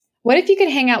What if you could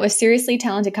hang out with seriously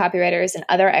talented copywriters and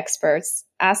other experts,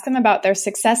 ask them about their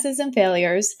successes and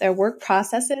failures, their work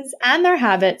processes, and their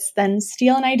habits, then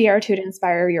steal an idea or two to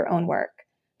inspire your own work?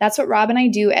 That's what Rob and I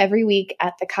do every week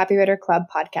at the Copywriter Club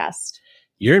podcast.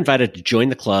 You're invited to join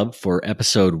the club for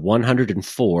episode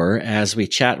 104 as we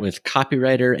chat with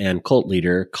copywriter and cult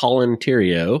leader Colin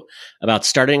Theriot about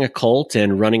starting a cult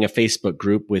and running a Facebook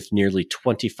group with nearly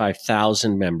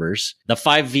 25,000 members, the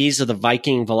 5 V's of the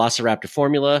Viking Velociraptor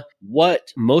formula,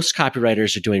 what most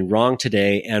copywriters are doing wrong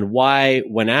today, and why,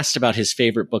 when asked about his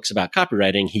favorite books about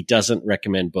copywriting, he doesn't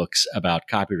recommend books about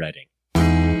copywriting.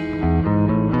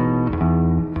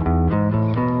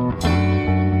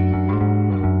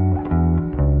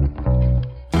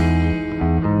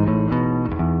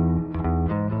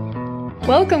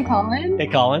 Welcome, Colin. Hey,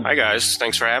 Colin. Hi, guys.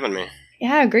 Thanks for having me.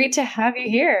 Yeah, great to have you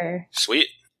here. Sweet.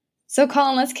 So,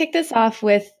 Colin, let's kick this off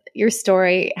with your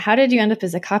story. How did you end up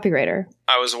as a copywriter?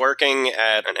 I was working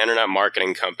at an internet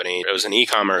marketing company. It was an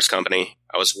e-commerce company.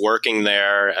 I was working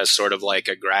there as sort of like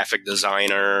a graphic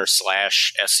designer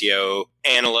 / SEO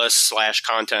analyst /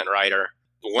 content writer.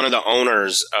 One of the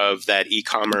owners of that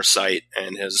e-commerce site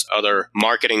and his other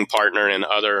marketing partner in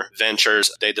other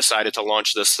ventures, they decided to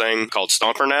launch this thing called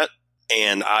StomperNet.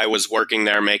 And I was working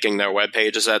there making their web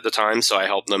pages at the time. So I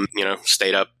helped them,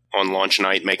 stayed up on launch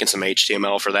night making some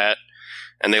HTML for that.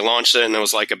 And they launched it, and it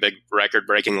was like a big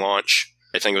record-breaking launch.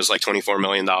 I think it was like $24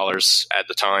 million at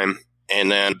the time.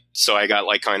 And then, so I got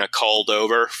like kind of called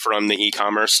over from the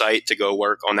e-commerce site to go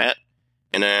work on that.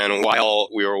 And then while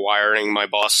we were wiring my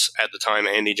boss at the time,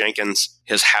 Andy Jenkins,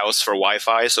 his house for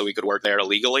Wi-Fi so we could work there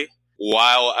illegally.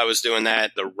 While I was doing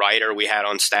that, the writer we had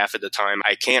on staff at the time,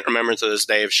 I can't remember to this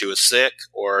day if she was sick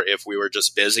or if we were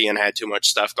just busy and had too much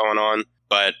stuff going on.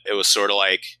 But it was sort of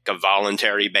like a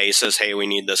voluntary basis. Hey, we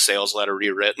need this sales letter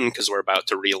rewritten because we're about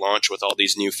to relaunch with all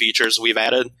these new features we've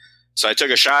added. So I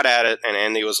took a shot at it, and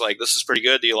Andy was like, this is pretty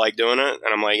good. Do you like doing it?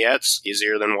 And I'm like, yeah, it's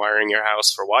easier than wiring your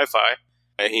house for Wi-Fi.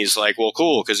 And he's like, well,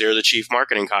 cool, because you're the chief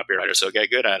marketing copywriter, so get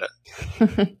good at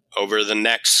it. Over the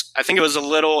next, I think it was a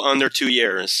little under 2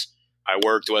 years, I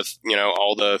worked with,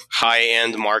 all the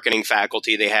high-end marketing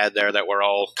faculty they had there that were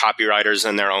all copywriters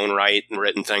in their own right and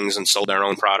written things and sold their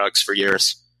own products for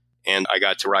years. And I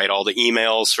got to write all the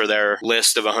emails for their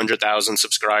list of 100,000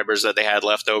 subscribers that they had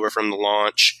left over from the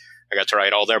launch. I got to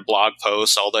write all their blog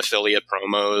posts, all the affiliate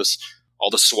promos,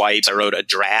 all the swipes. I wrote a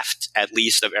draft, at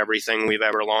least, of everything we've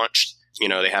ever launched.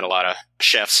 They had a lot of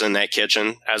chefs in that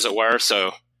kitchen, as it were,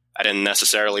 so I didn't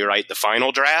necessarily write the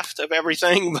final draft of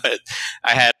everything, but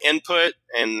I had input,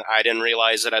 and I didn't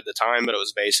realize it at the time, but it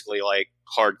was basically like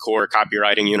hardcore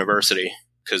copywriting university.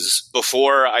 Because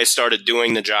before I started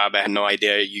doing the job, I had no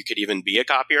idea you could even be a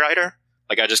copywriter.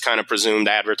 Like, I just kind of presumed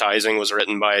advertising was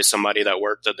written by somebody that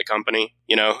worked at the company,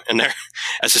 and there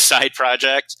as a side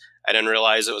project. I didn't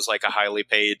realize it was like a highly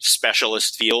paid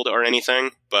specialist field or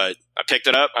anything, but I picked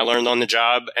it up. I learned on the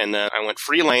job, and then I went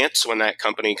freelance when that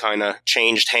company kind of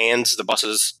changed hands. The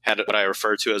bosses had what I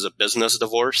refer to as a business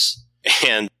divorce,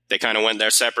 and they kind of went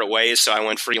their separate ways. So I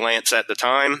went freelance at the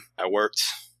time. I worked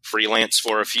freelance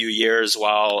for a few years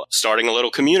while starting a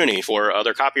little community for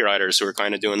other copywriters who were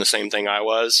kind of doing the same thing I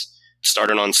was.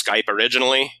 Started on Skype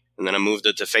originally, and then I moved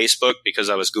it to Facebook because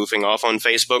I was goofing off on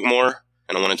Facebook more.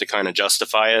 And I wanted to kind of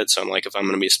justify it. So I'm like, if I'm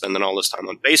going to be spending all this time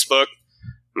on Facebook, I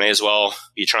may as well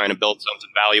be trying to build something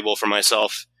valuable for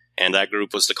myself. And that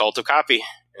group was the Cult of Copy.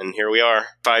 And here we are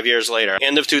 5 years later.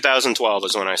 End of 2012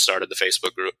 is when I started the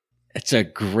Facebook group. It's a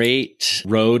great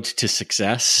road to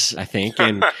success, I think.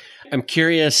 And I'm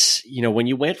curious, when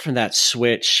you went from that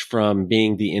switch from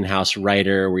being the in-house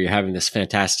writer where you're having this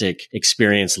fantastic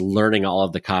experience learning all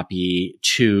of the copy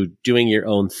to doing your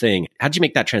own thing, how'd you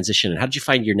make that transition? And how'd you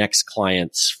find your next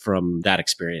clients from that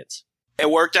experience?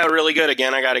 It worked out really good.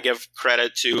 Again, I got to give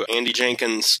credit to Andy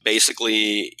Jenkins.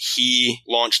 Basically, he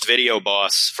launched Video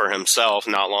Boss for himself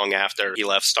not long after he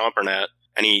left StomperNet.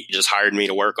 And he just hired me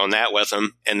to work on that with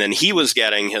him. And then he was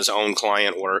getting his own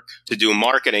client work to do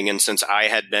marketing. And since I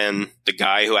had been the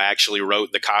guy who actually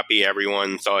wrote the copy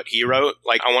everyone thought he wrote,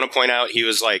 I want to point out he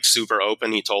was super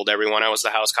open. He told everyone I was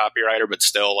the house copywriter, but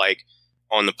still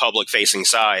on the public facing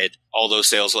side, all those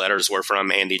sales letters were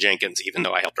from Andy Jenkins, even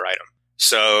though I helped write them.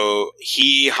 So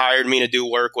he hired me to do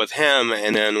work with him.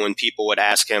 And then when people would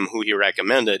ask him who he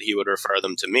recommended, he would refer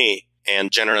them to me.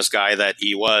 And generous guy that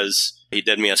he was, he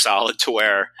did me a solid to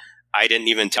where I didn't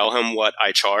even tell him what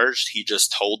I charged. He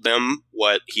just told them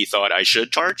what he thought I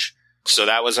should charge. So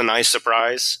that was a nice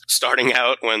surprise starting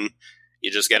out when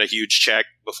you just get a huge check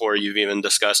before you've even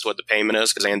discussed what the payment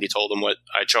is because Andy told him what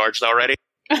I charged already.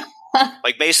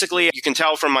 Like basically, you can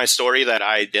tell from my story that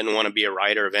I didn't want to be a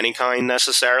writer of any kind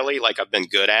necessarily. Like I've been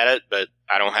good at it, but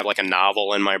I don't have like a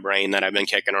novel in my brain that I've been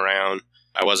kicking around.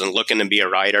 I wasn't looking to be a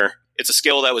writer. It's a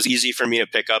skill that was easy for me to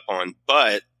pick up on.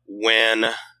 But when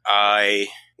I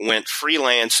went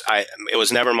freelance, it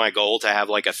was never my goal to have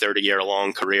like a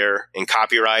 30-year-long career in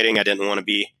copywriting. I didn't want to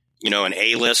be, an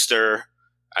A-lister.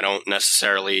 I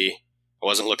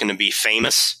wasn't looking to be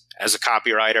famous as a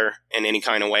copywriter in any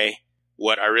kind of way.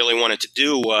 What I really wanted to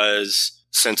do was,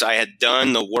 since I had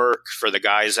done the work for the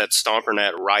guys at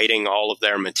StomperNet writing all of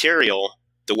their material,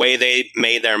 the way they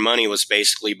made their money was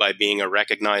basically by being a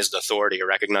recognized authority, a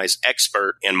recognized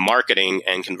expert in marketing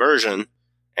and conversion.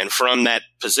 And from that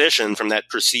position, from that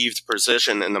perceived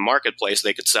position in the marketplace,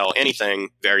 they could sell anything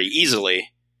very easily.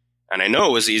 And I know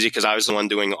it was easy because I was the one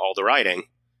doing all the writing.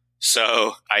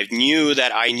 So I knew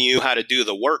that I knew how to do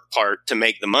the work part to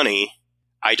make the money.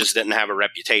 I just didn't have a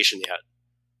reputation yet.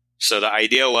 So the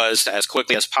idea was to, as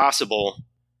quickly as possible,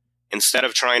 instead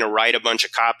of trying to write a bunch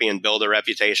of copy and build a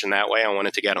reputation that way, I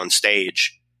wanted to get on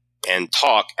stage and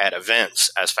talk at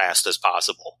events as fast as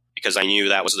possible, because I knew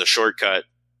that was the shortcut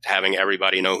to having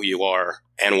everybody know who you are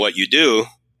and what you do.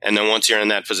 And then once you're in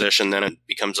that position, then it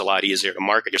becomes a lot easier to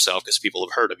market yourself because people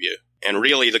have heard of you. And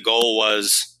really the goal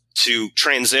was to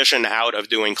transition out of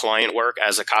doing client work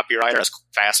as a copywriter as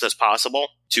fast as possible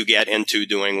to get into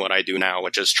doing what I do now,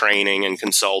 which is training and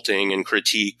consulting and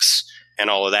critiques and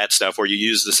all of that stuff, where you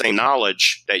use the same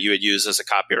knowledge that you would use as a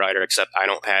copywriter, except I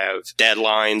don't have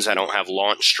deadlines. I don't have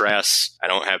launch stress. I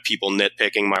don't have people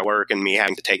nitpicking my work and me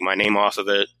having to take my name off of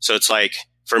it. So it's like,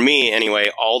 for me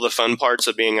anyway, all the fun parts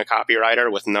of being a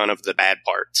copywriter with none of the bad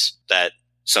parts that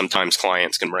sometimes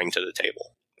clients can bring to the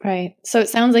table. Right. So it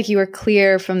sounds like you were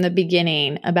clear from the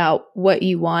beginning about what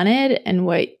you wanted and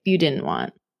what you didn't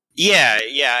want. Yeah.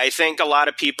 I think a lot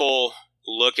of people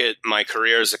look at my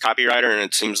career as a copywriter and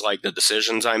it seems like the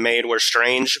decisions I made were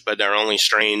strange, but they're only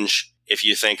strange if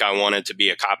you think I wanted to be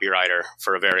a copywriter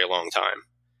for a very long time.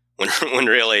 When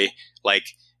really, like,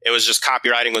 it was just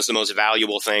copywriting was the most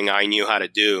valuable thing I knew how to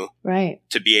do. Right.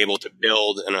 To be able to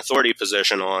build an authority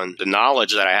position on. The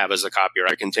knowledge that I have as a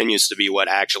copywriter continues to be what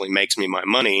actually makes me my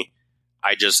money.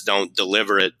 I just don't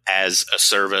deliver it as a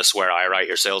service where I write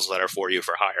your sales letter for you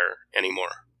for hire anymore.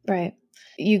 Right.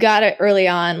 You got it early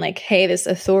on, like, hey, this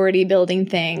authority building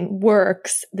thing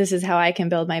works. This is how I can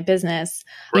build my business.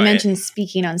 You mentioned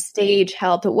speaking on stage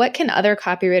help, but what can other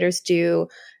copywriters do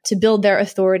to build their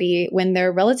authority when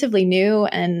they're relatively new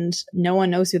and no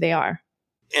one knows who they are?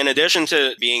 In addition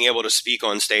to being able to speak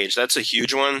on stage, that's a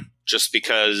huge one, just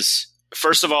because,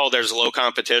 first of all, there's low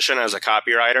competition as a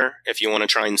copywriter if you want to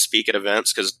try and speak at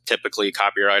events, because typically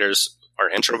copywriters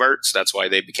are introverts. That's why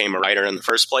they became a writer in the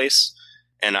first place.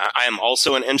 And I am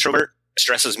also an introvert. It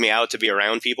stresses me out to be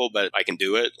around people, but I can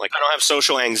do it. Like, I don't have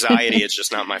social anxiety. It's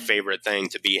just not my favorite thing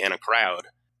to be in a crowd.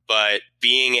 But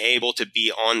being able to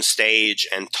be on stage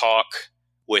and talk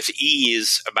with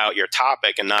ease about your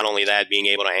topic, and not only that, being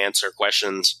able to answer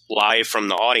questions live from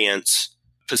the audience,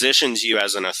 positions you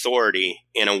as an authority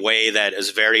in a way that is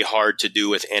very hard to do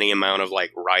with any amount of like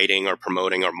writing or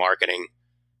promoting or marketing,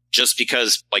 just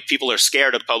because like people are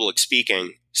scared of public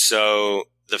speaking. So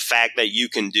the fact that you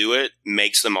can do it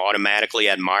makes them automatically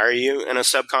admire you in a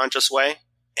subconscious way.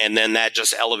 And then that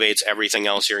just elevates everything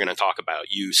else you're going to talk about.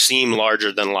 You seem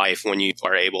larger than life when you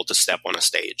are able to step on a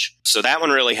stage. So that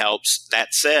one really helps.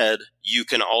 That said, you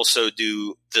can also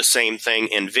do the same thing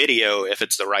in video if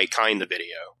it's the right kind of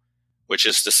video, which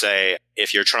is to say,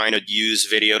 if you're trying to use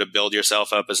video to build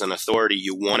yourself up as an authority,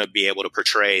 you want to be able to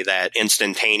portray that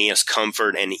instantaneous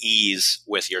comfort and ease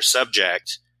with your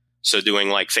subject. So doing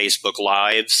like Facebook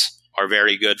Lives are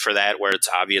very good for that, where it's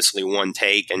obviously one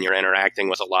take and you're interacting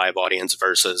with a live audience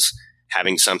versus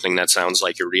having something that sounds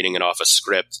like you're reading it off a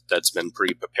script that's been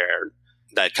pre-prepared.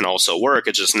 That can also work.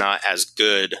 It's just not as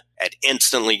good at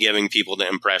instantly giving people the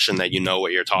impression that you know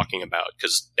what you're talking about,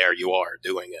 because there you are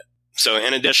doing it. So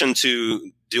in addition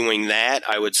to doing that,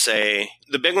 I would say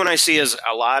the big one I see is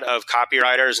a lot of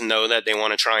copywriters know that they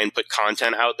want to try and put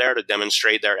content out there to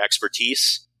demonstrate their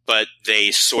expertise, but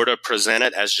they sort of present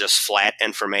it as just flat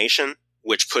information,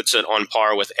 which puts it on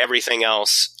par with everything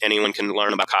else anyone can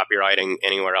learn about copywriting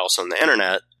anywhere else on the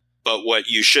internet. But what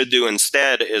you should do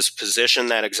instead is position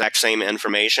that exact same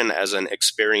information as an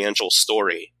experiential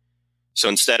story. So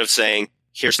instead of saying,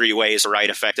 here's 3 ways to write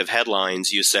effective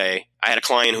headlines, you say, I had a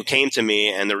client who came to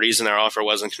me and the reason their offer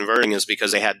wasn't converting is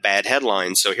because they had bad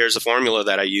headlines. So here's a formula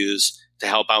that I use to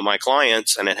help out my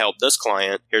clients, and it helped this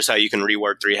client. Here's how you can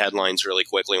rework 3 headlines really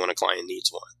quickly when a client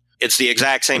needs one. It's the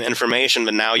exact same information,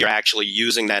 but now you're actually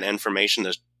using that information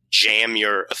to jam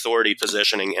your authority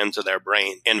positioning into their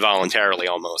brain involuntarily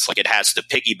almost. Like it has to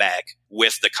piggyback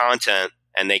with the content,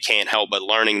 and they can't help but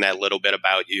learning that little bit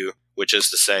about you, which is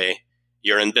to say,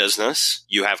 you're in business,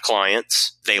 you have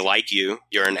clients, they like you,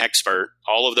 you're an expert.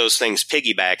 All of those things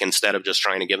piggyback instead of just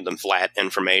trying to give them flat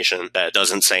information that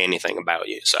doesn't say anything about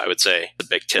you. So I would say the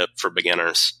big tip for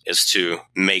beginners is to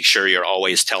make sure you're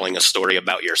always telling a story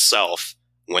about yourself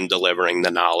when delivering the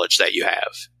knowledge that you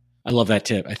have. I love that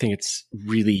tip. I think it's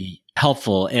really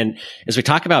helpful. And as we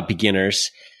talk about beginners,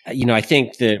 I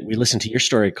think that we listened to your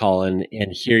story, Colin,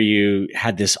 and here you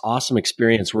had this awesome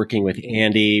experience working with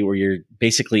Andy, where you're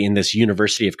basically in this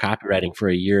university of copywriting for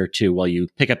a year or two while you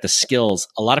pick up the skills.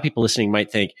 A lot of people listening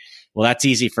might think, well, that's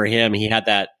easy for him. He had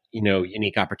that,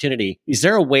 unique opportunity. Is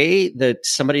there a way that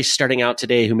somebody starting out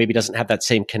today who maybe doesn't have that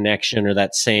same connection or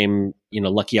that same,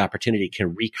 lucky opportunity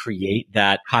can recreate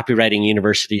that copywriting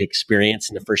university experience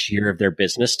in the first year of their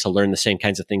business to learn the same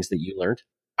kinds of things that you learned?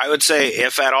 I would say,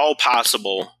 if at all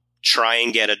possible, try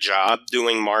and get a job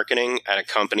doing marketing at a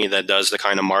company that does the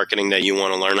kind of marketing that you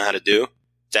want to learn how to do.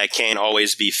 That can't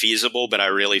always be feasible, but I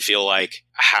really feel like,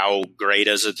 how great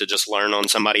is it to just learn on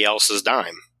somebody else's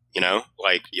dime?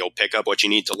 Like you'll pick up what you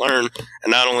need to learn.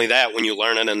 And not only that, when you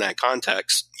learn it in that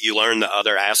context, you learn the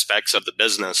other aspects of the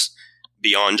business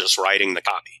beyond just writing the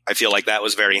copy. I feel like that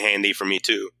was very handy for me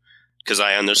too, because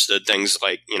I understood things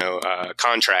like,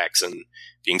 contracts and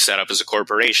being set up as a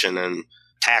corporation and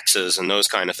taxes and those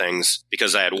kind of things,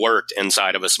 because I had worked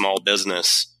inside of a small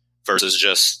business versus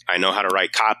just, I know how to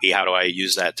write copy. How do I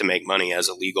use that to make money as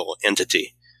a legal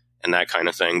entity and that kind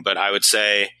of thing? But I would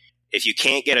say, if you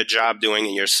can't get a job doing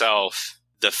it yourself,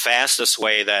 the fastest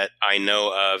way that I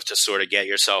know of to sort of get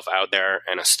yourself out there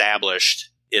and established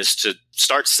is to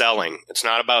start selling. It's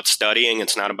not about studying.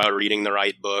 It's not about reading the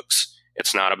right books.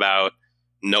 It's not about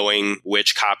knowing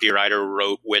which copywriter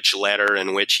wrote which letter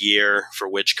in which year for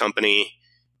which company.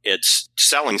 It's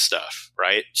selling stuff,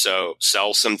 right? So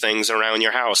sell some things around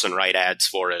your house and write ads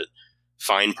for it.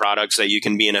 Find products that you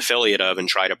can be an affiliate of and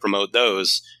try to promote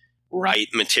those. Write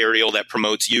material that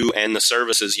promotes you and the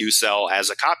services you sell as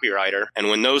a copywriter. And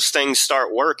when those things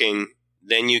start working,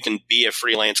 then you can be a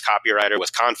freelance copywriter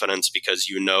with confidence because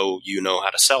you know how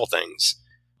to sell things.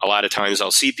 A lot of times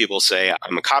I'll see people say,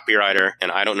 I'm a copywriter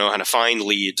and I don't know how to find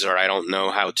leads, or I don't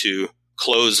know how to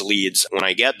close leads when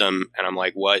I get them. And I'm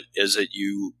like, what is it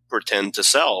you pretend to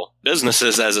sell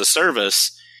businesses as a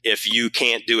service if you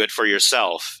can't do it for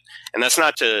yourself? And that's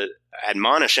not to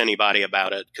admonish anybody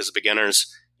about it, because beginners,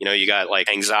 you got like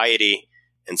anxiety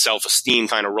and self-esteem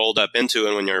kind of rolled up into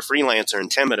it when you're a freelancer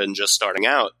and timid and just starting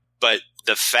out. But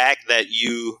the fact that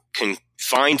you can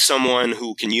find someone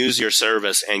who can use your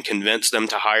service and convince them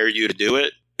to hire you to do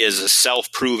it is a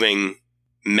self-proving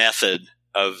method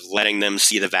of letting them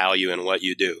see the value in what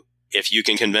you do. If you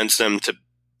can convince them to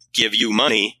give you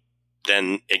money,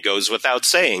 then it goes without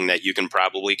saying that you can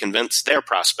probably convince their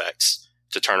prospects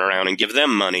to turn around and give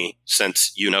them money,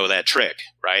 since you know that trick,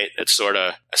 right? It's sort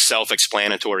of a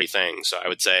self-explanatory thing. So I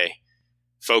would say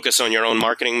focus on your own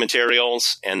marketing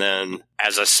materials, and then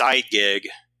as a side gig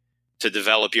to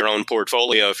develop your own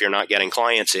portfolio, if you're not getting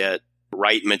clients yet,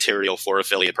 write material for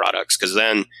affiliate products, because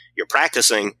then you're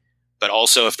practicing, but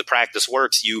also if the practice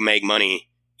works, you make money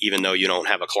even though you don't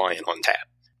have a client on tap.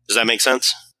 Does that make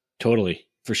sense? Totally,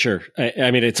 for sure.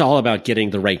 I mean, it's all about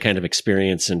getting the right kind of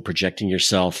experience and projecting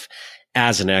yourself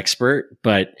as an expert,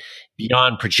 but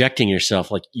beyond projecting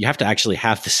yourself, like you have to actually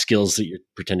have the skills that you're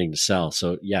pretending to sell.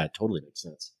 So yeah, it totally makes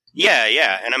sense.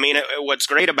 Yeah. And I mean, what's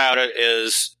great about it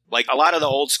is, like, a lot of the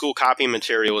old school copy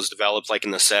material was developed like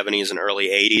in the 70s and early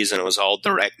 80s, and it was all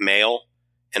direct mail.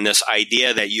 And this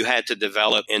idea that you had to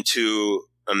develop into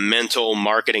a mental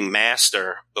marketing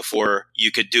master before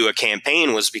you could do a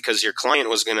campaign was because your client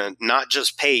was going to not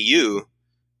just pay you,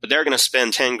 but they're going to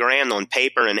spend 10 grand on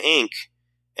paper and ink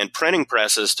and printing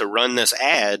presses to run this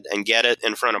ad and get it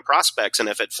in front of prospects. And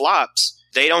if it flops,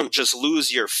 they don't just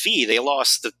lose your fee. They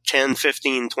lost the $10,000,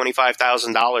 $15,000,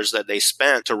 $25,000 that they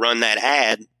spent to run that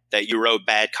ad that you wrote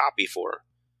bad copy for.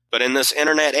 But in this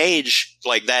internet age,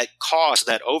 like, that cost,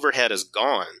 that overhead is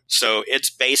gone. So it's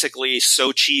basically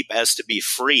so cheap as to be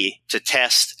free to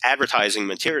test advertising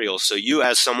materials. So you,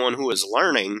 as someone who is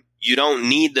learning, you don't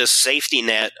need this safety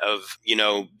net of,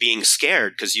 being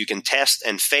scared, because you can test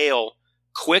and fail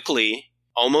quickly,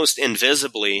 almost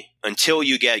invisibly, until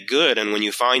you get good. And when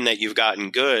you find that you've gotten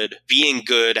good, being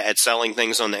good at selling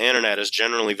things on the internet is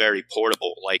generally very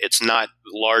portable. Like, it's not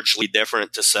largely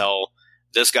different to sell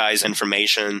this guy's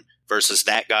information versus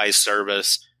that guy's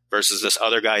service versus this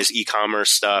other guy's e-commerce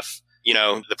stuff.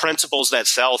 The principles that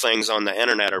sell things on the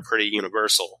internet are pretty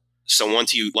universal. So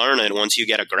once you learn it, once you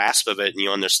get a grasp of it and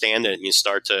you understand it and you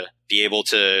start to be able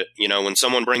to, when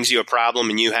someone brings you a problem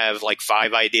and you have like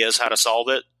 5 ideas how to solve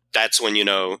it, that's when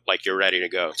like you're ready to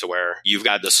go to where you've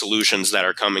got the solutions that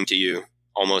are coming to you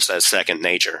almost as second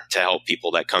nature to help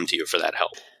people that come to you for that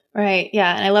help. Right.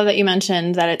 Yeah. And I love that you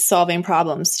mentioned that it's solving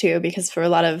problems too, because for a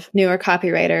lot of newer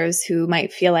copywriters who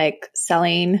might feel like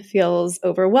selling feels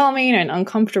overwhelming and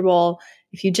uncomfortable,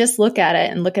 if you just look at it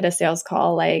and look at a sales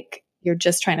call like you're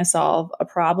just trying to solve a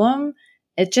problem,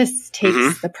 it just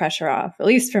takes the pressure off. At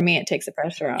least for me, it takes the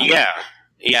pressure off. Yeah.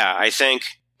 Yeah. I think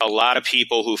a lot of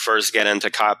people who first get into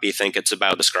copy think it's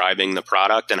about describing the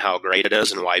product and how great it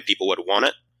is and why people would want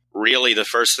it. Really, the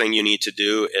first thing you need to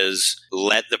do is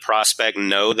let the prospect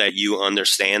know that you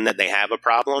understand that they have a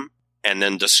problem and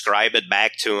then describe it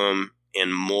back to them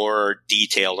in more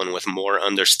detail and with more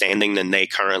understanding than they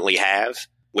currently have,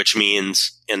 which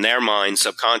means in their mind,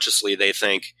 subconsciously, they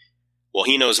think, well,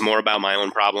 he knows more about my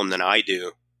own problem than I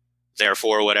do.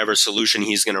 Therefore, whatever solution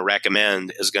he's going to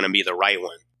recommend is going to be the right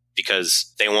one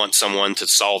because they want someone to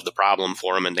solve the problem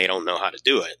for them and they don't know how to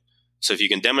do it. So if you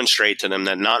can demonstrate to them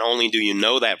that not only do you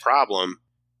know that problem,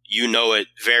 you know it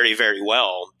very, very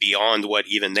well beyond what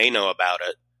even they know about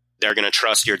it, they're going to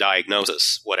trust your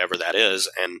diagnosis, whatever that is.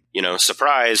 And,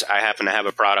 surprise, I happen to have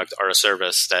a product or a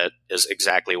service that is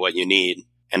exactly what you need.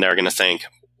 And they're going to think,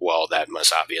 well, that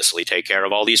must obviously take care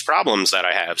of all these problems that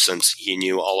I have since he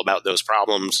knew all about those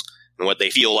problems and what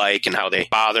they feel like and how they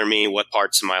bother me, what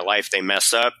parts of my life they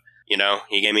mess up.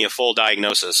 He gave me a full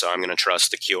diagnosis, so I'm going to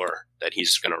trust the cure that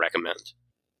he's going to recommend.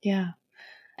 Yeah.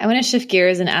 I want to shift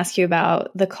gears and ask you about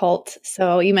the cult.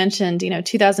 So you mentioned,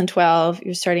 2012,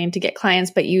 you're starting to get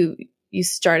clients, but you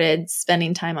started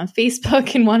spending time on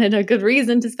Facebook and wanted a good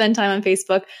reason to spend time on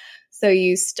Facebook. So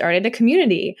you started a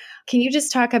community. Can you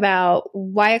just talk about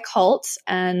why a cult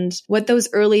and what those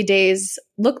early days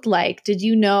looked like? Did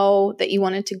you know that you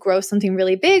wanted to grow something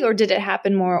really big, or did it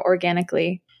happen more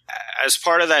organically? As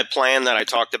part of that plan that I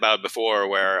talked about before,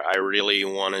 where I really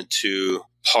wanted to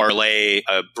parlay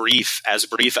a brief as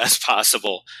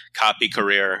possible copy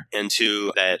career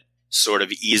into that sort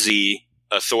of easy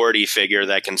authority figure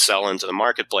that can sell into the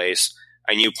marketplace,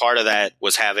 I knew part of that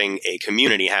was having a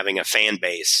community, having a fan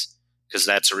base, because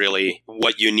that's really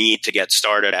what you need to get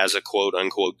started as a quote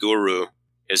unquote guru,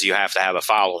 is you have to have a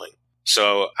following.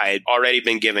 So I had already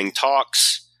been giving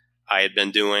talks. I had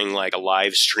been doing like a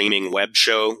live streaming web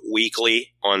show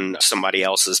weekly on somebody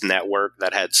else's network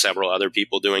that had several other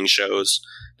people doing shows.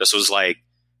 This was like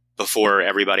before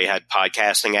everybody had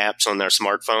podcasting apps on their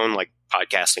smartphone. Like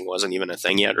podcasting wasn't even a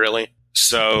thing yet, really.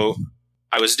 So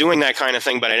I was doing that kind of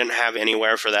thing, but I didn't have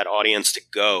anywhere for that audience to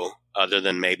go other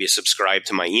than maybe subscribe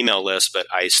to my email list. But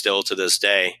I still to this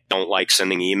day don't like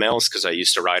sending emails because I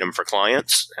used to write them for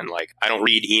clients. And I don't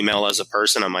read email as a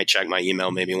person. I might check my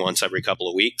email maybe once every couple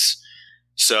of weeks.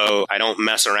 So I don't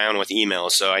mess around with email.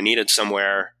 So I needed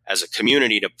somewhere as a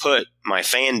community to put my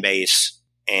fan base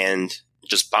and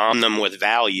just bomb them with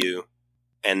value.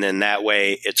 And then that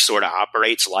way it sort of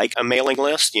operates like a mailing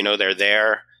list. They're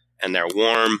there and they're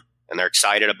warm and they're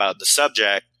excited about the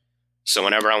subject. So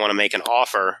whenever I want to make an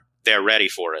offer, they're ready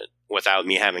for it without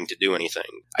me having to do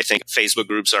anything. I think Facebook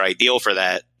groups are ideal for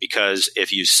that because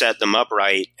if you set them up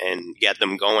right and get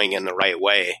them going in the right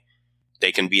way,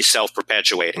 they can be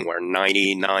self-perpetuating where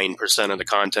 99% of the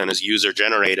content is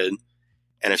user-generated.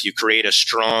 And if you create a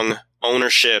strong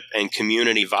ownership and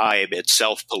community vibe, it's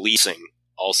self-policing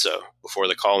also. Before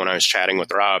the call when I was chatting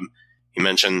with Rob, he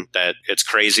mentioned that it's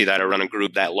crazy that I run a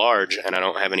group that large and I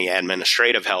don't have any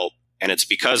administrative help. And it's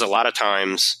because a lot of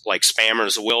times, like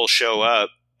spammers will show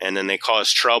up and then they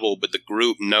cause trouble, but the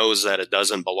group knows that it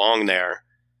doesn't belong there.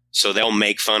 So they'll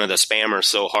make fun of the spammer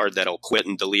so hard that he'll quit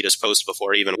and delete his post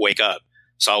before he even wake up.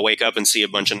 So I'll wake up and see a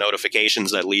bunch of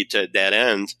notifications that lead to a dead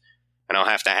end. And I'll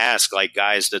have to ask,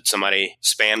 guys, did somebody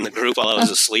spam the group while I was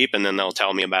asleep? And then they'll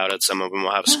tell me about it. Some of them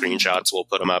will have screenshots. We'll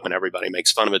put them up and everybody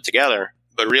makes fun of it together.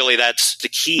 But really, that's the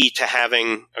key to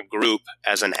having a group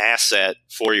as an asset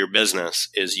for your business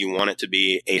is you want it to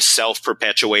be a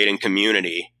self-perpetuating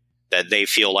community that they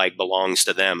feel like belongs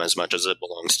to them as much as it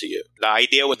belongs to you. The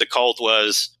idea with the cult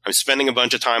was I'm spending a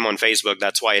bunch of time on Facebook.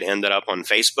 That's why it ended up on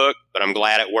Facebook. But I'm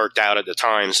glad it worked out at the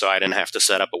time so I didn't have to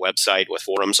set up a website with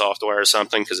forum software or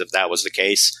something, because if that was the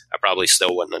case, I probably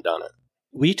still wouldn't have done it.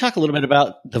 Will you talk a little bit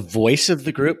about the voice of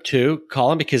the group too,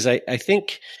 Colin? Because I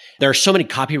think there are so many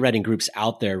copywriting groups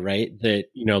out there, right? That,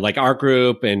 like our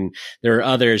group and there are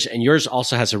others, and yours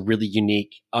also has a really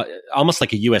unique, almost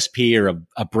like a USP or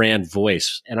a brand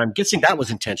voice. And I'm guessing that was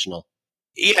intentional.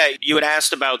 Yeah, you had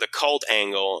asked about the cult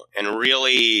angle, and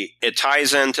really it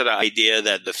ties into the idea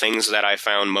that the things that I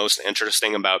found most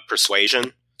interesting about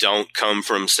persuasion don't come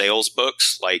from sales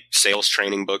books, like sales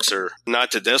training books, or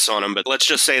not to diss on them, but let's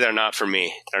just say they're not for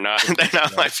me. They're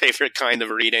not my favorite kind of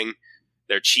reading.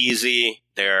 They're cheesy.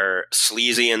 They're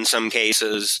sleazy in some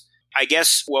cases. I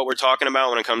guess what we're talking about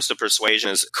when it comes to persuasion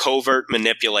is covert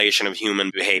manipulation of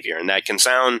human behavior. And that can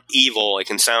sound evil. It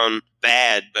can sound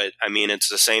bad, but I mean, it's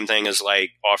the same thing as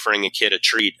like offering a kid a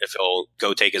treat if he'll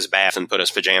go take his bath and put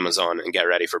his pajamas on and get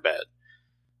ready for bed.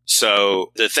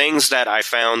 So the things that I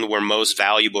found were most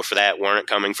valuable for that weren't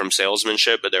coming from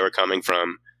salesmanship, but they were coming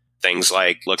from things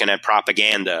like looking at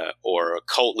propaganda or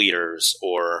cult leaders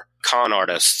or con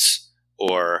artists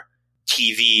or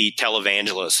TV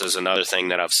televangelists is another thing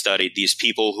that I've studied. These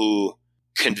people who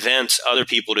convince other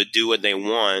people to do what they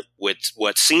want with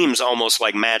what seems almost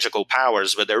like magical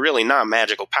powers, but they're really not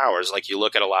magical powers. Like you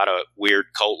look at a lot of weird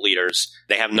cult leaders,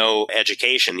 they have no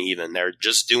education even. They're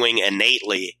just doing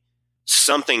innately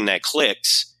something that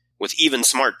clicks with even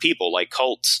smart people. Like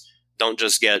cults don't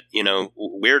just get,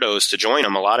 weirdos to join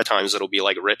them. A lot of times it'll be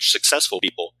like rich, successful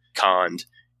people conned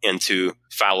into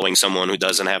following someone who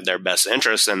doesn't have their best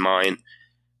interests in mind.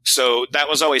 So that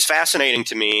was always fascinating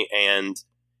to me, and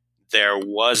there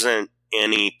wasn't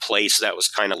any place that was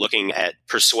kind of looking at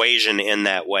persuasion in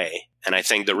that way. And I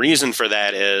think the reason for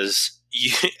that is,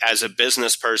 as a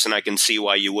business person, I can see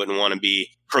why you wouldn't want to be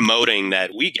promoting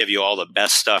that we give you all the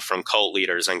best stuff from cult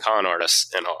leaders and con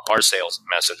artists in our sales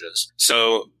messages.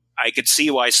 So I could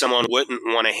see why someone wouldn't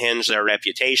want to hinge their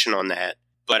reputation on that.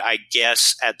 But I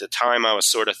guess at the time I was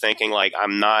sort of thinking like,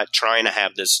 I'm not trying to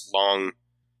have this long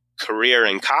career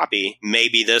in copy.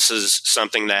 Maybe this is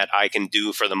something that I can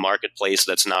do for the marketplace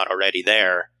that's not already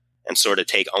there and sort of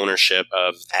take ownership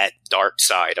of that dark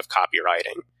side of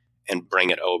copywriting and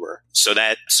bring it over. So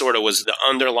that sort of was the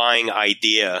underlying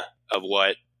idea of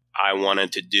what I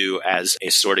wanted to do as a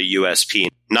sort of USP,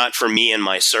 not for me and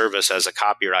my service as a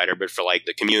copywriter, but for like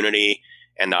the community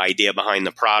and the idea behind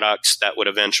the products that would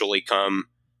eventually come.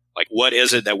 Like, what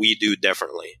is it that we do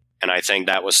differently? And I think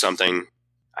that was something,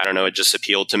 I don't know, it just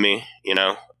appealed to me,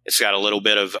 It's got a little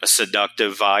bit of a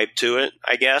seductive vibe to it,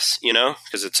 I guess,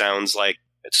 because it sounds like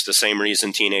it's the same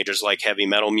reason teenagers like heavy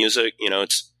metal music.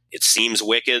 It seems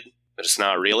wicked, but it's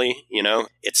not really,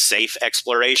 It's safe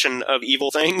exploration of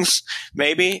evil things,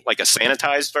 maybe, like a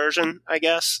sanitized version, I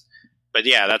guess. But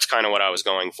yeah, that's kind of what I was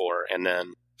going for. And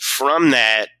then from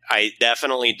that, I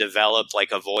definitely developed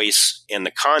like a voice in the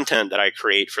content that I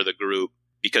create for the group,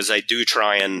 because I do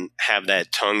try and have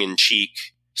that tongue-in-cheek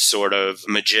sort of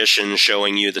magician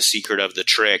showing you the secret of the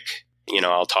trick.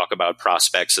 I'll talk about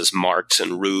prospects as marks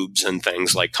and rubes and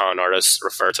things like con artists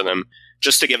refer to them,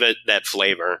 just to give it that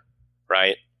flavor,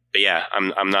 right? But yeah,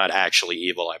 I'm not actually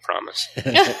evil, I promise.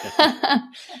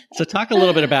 So talk a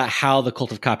little bit about how the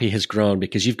Cult of Copy has grown,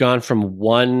 because you've gone from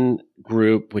one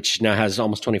group, which now has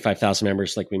almost 25,000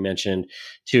 members, like we mentioned,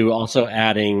 to also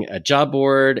adding a job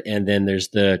board. And then there's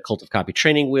the Cult of Copy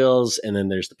training wheels. And then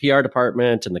there's the PR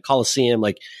department and the Coliseum.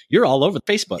 Like, you're all over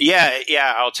Facebook. Yeah.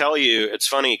 I'll tell you, it's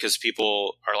funny because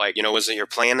people are like, was it your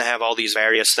plan to have all these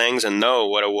various things? And no,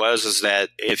 what it was is that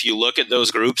if you look at those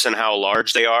groups and how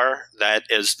large they are, that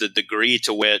is the degree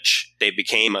to which they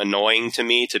became annoying to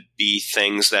me to be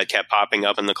things that kept popping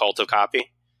up in the Cult of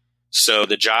Copy. So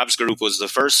the jobs group was the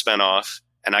first spinoff,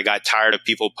 and I got tired of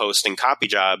people posting copy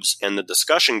jobs in the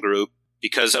discussion group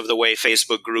because of the way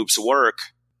Facebook groups work.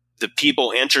 The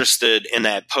people interested in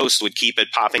that post would keep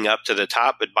it popping up to the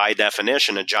top, but by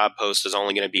definition, a job post is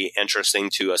only going to be interesting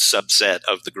to a subset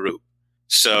of the group.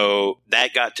 So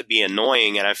that got to be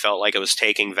annoying, and I felt like it was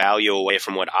taking value away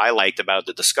from what I liked about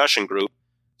the discussion group.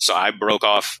 So I broke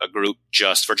off a group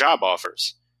just for job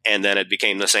offers. And then it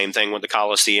became the same thing with the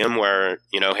Coliseum where,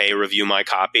 hey, review my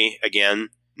copy. Again,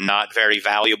 not very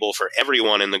valuable for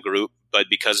everyone in the group, but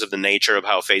because of the nature of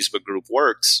how Facebook group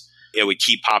works, it would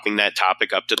keep popping that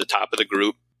topic up to the top of the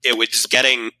group. It was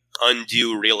getting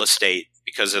undue real estate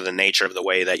because of the nature of the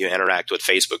way that you interact with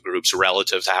Facebook groups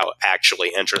relative to how actually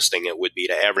interesting it would be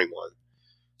to everyone.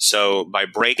 So by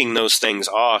breaking those things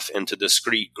off into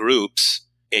discrete groups,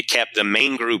 it kept the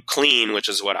main group clean, which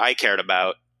is what I cared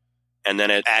about. And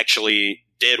then it actually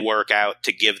did work out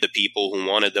to give the people who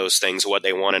wanted those things what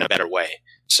they want in a better way.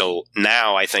 So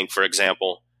now I think, for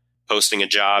example, posting a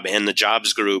job in the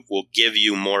jobs group will give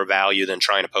you more value than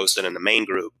trying to post it in the main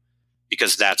group,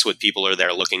 because that's what people are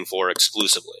there looking for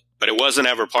exclusively. But it wasn't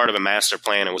ever part of a master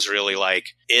plan. It was really like,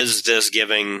 is this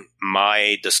giving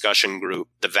my discussion group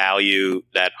the value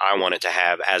that I wanted to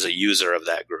have as a user of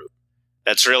that group?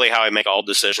 That's really how I make all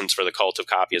decisions for the Cult of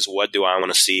Copy, is what do I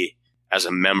want to see as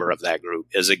a member of that group?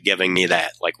 Is it giving me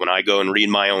that? Like when I go and read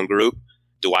my own group,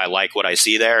 do I like what I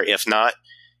see there? If not,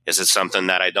 is it something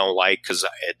that I don't like because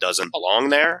it doesn't belong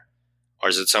there? Or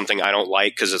is it something I don't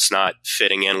like because it's not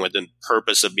fitting in with the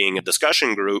purpose of being a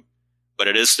discussion group, but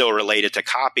it is still related to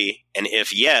copy? And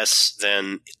if yes,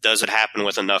 then does it happen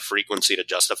with enough frequency to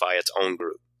justify its own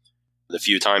group? The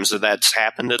few times that that's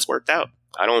happened, it's worked out.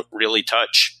 I don't really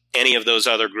touch any of those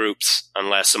other groups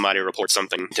unless somebody reports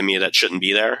something to me that shouldn't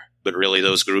be there. But really,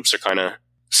 those groups are kind of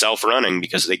self-running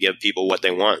because they give people what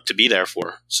they want to be there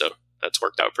for. So that's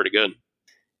worked out pretty good.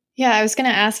 Yeah, I was going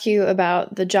to ask you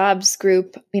about the jobs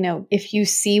group, if you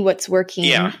see what's working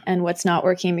and what's not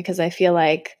working, because I feel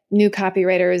like new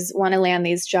copywriters want to land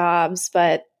these jobs,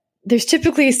 but there's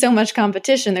typically so much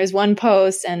competition. There's one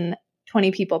post and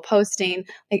 20 people posting.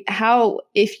 Like how,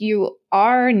 if you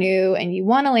are new and you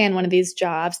want to land one of these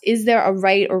jobs, is there a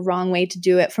right or wrong way to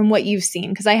do it from what you've seen?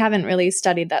 Because I haven't really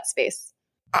studied that space.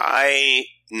 I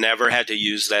never had to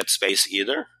use that space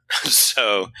either.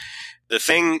 So the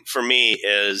thing for me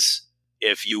is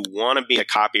if you want to be a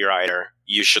copywriter,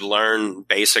 you should learn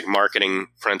basic marketing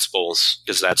principles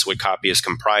because that's what copy is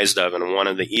comprised of. And one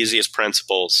of the easiest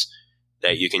principles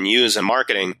that you can use in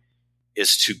marketing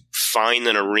is to find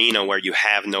an arena where you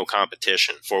have no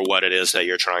competition for what it is that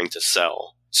you're trying to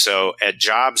sell. So a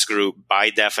jobs group, by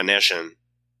definition,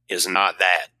 is not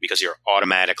that because you're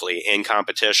automatically in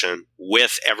competition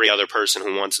with every other person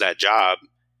who wants that job,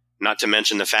 not to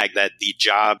mention the fact that the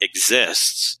job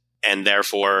exists and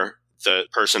therefore the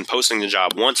person posting the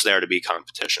job wants there to be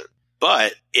competition.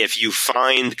 But if you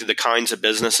find the kinds of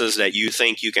businesses that you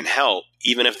think you can help,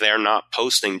 even if they're not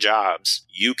posting jobs,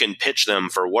 you can pitch them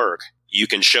for work. You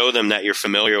can show them that you're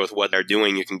familiar with what they're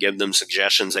doing. You can give them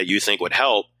suggestions that you think would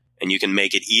help, and you can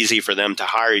make it easy for them to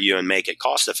hire you and make it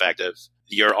cost effective.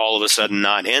 You're all of a sudden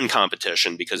not in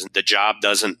competition because the job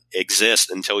doesn't exist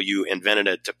until you invented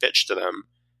it to pitch to them,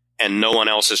 and no one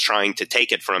else is trying to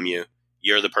take it from you.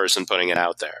 You're the person putting it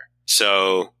out there.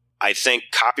 So I think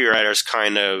copywriters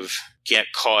kind of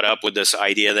get caught up with this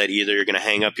idea that either you're going to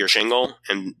hang up your shingle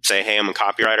and say, hey, I'm a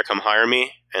copywriter, come hire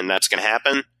me, and that's going to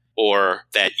happen, or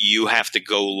that you have to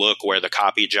go look where the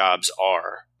copy jobs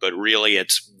are. But really,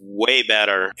 it's way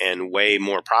better and way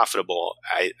more profitable.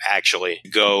 I actually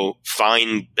go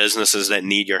find businesses that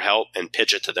need your help and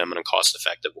pitch it to them in a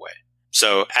cost-effective way.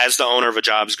 So as the owner of a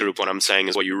jobs group, what I'm saying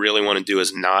is what you really want to do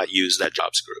is not use that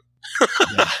jobs group.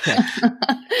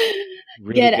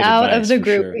 Really get out of the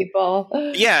group, sure. people.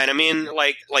 Yeah, and I mean,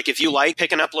 like if you like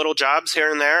picking up little jobs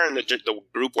here and there and the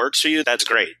group works for you, that's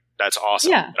great. That's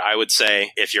awesome. Yeah. But I would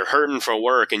say if you're hurting for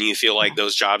work and you feel like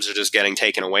those jobs are just getting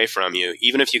taken away from you,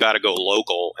 even if you got to go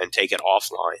local and take it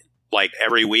offline, like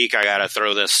every week I got to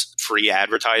throw this free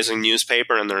advertising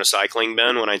newspaper in the recycling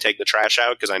bin when I take the trash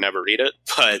out because I never read it,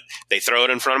 but they throw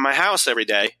it in front of my house every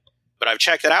day. But I've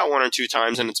checked it out one or two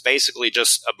times, and it's basically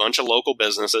just a bunch of local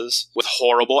businesses with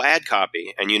horrible ad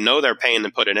copy. And they're paying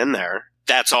to put it in there.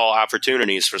 That's all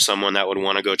opportunities for someone that would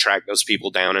want to go track those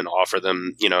people down and offer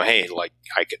them, hey, like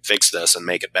I could fix this and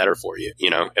make it better for you.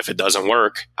 If it doesn't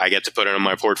work, I get to put it in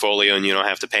my portfolio and you don't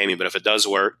have to pay me. But if it does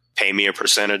work, pay me a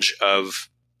percentage of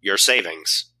your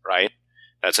savings, right?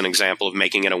 That's an example of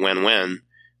making it a win-win,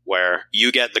 where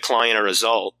you get the client a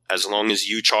result as long as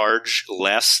you charge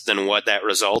less than what that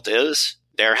result is.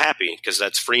 They're happy because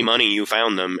that's free money you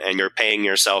found them and you're paying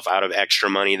yourself out of extra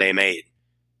money they made.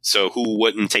 So who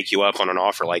wouldn't take you up on an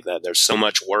offer like that? There's so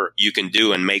much work you can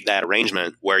do and make that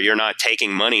arrangement where you're not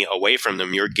taking money away from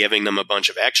them. You're giving them a bunch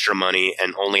of extra money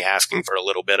and only asking for a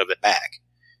little bit of it back.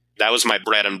 That was my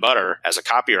bread and butter as a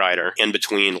copywriter in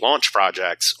between launch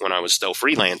projects when I was still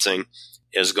freelancing,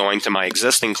 is going to my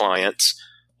existing clients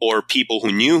or people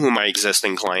who knew who my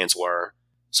existing clients were.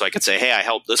 So I could say, hey, I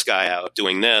helped this guy out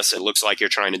doing this. It looks like you're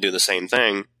trying to do the same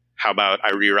thing. How about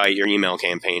I rewrite your email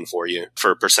campaign for you for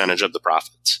a percentage of the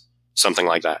profits? Something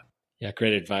like that. Yeah,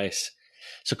 great advice.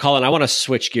 So Colin, I want to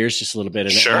switch gears just a little bit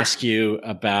and ask you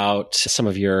about some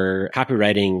of your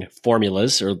copywriting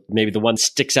formulas, or maybe the one that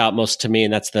sticks out most to me,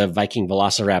 and that's the Viking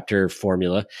Velociraptor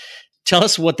formula. Tell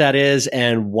us what that is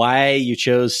and why you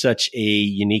chose such a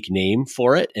unique name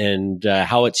for it, and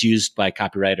how it's used by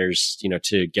copywriters,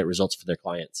 to get results for their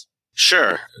clients.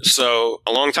 Sure. So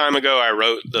a long time ago, I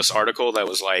wrote this article that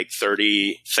was like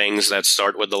 30 things that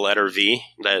start with the letter V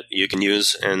that you can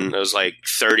use. And it was like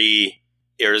 30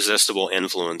 irresistible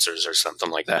influencers or something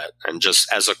like that. And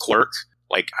just as a quirk,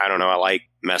 I don't know, I like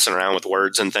messing around with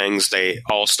words and things. They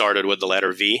all started with the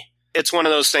letter V. It's one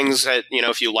of those things that,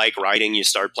 if you like writing, you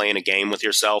start playing a game with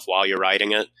yourself while you're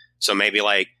writing it. So maybe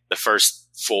the first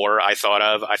four I thought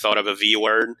of a V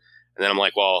word. And then I'm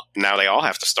like, well, now they all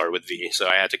have to start with V. So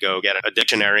I had to go get a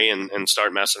dictionary and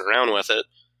start messing around with it.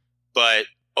 But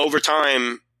over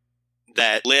time,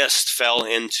 that list fell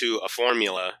into a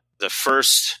formula. The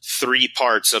first 3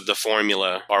 parts of the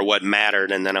formula are what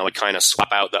mattered, and then I would kind of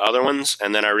swap out the other ones.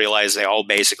 And then I realized they all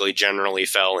basically generally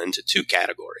fell into 2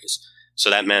 categories. So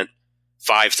that meant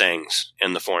 5 things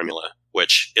in the formula,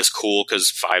 which is cool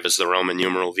because 5 is the Roman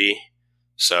numeral V.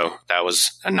 So that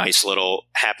was a nice little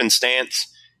happenstance.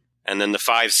 And then the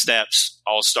 5 steps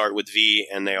all start with V,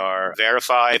 and they are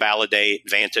verify, validate,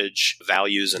 vantage,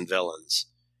 values, and villains.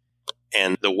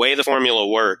 And the way the formula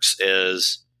works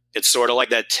is it's sort of like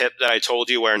that tip that I told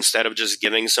you where instead of just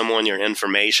giving someone your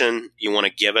information, you want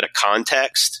to give it a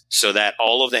context so that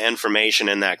all of the information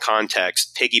in that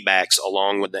context piggybacks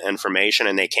along with the information,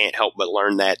 and they can't help but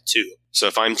learn that too. So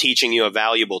if I'm teaching you a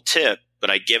valuable tip, but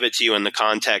I give it to you in the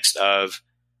context of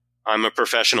I'm a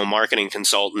professional marketing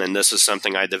consultant and this is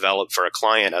something I developed for a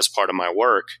client as part of my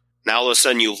work. Now all of a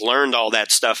sudden you've learned all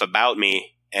that stuff about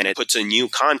me and it puts a new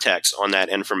context on that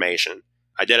information.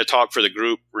 I did a talk for the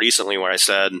group recently where I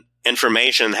said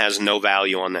information has no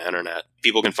value on the internet.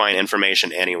 People can find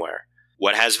information anywhere.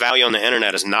 What has value on the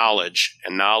internet is knowledge,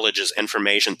 and knowledge is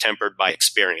information tempered by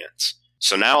experience.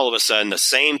 So now all of a sudden the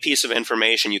same piece of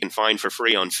information you can find for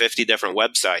free on 50 different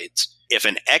websites. If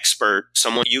an expert,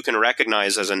 someone you can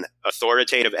recognize as an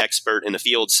authoritative expert in the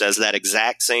field says that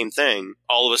exact same thing,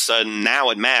 all of a sudden now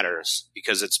it matters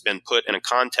because it's been put in a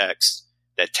context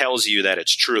that tells you that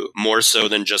it's true, more so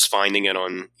than just finding it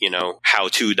on,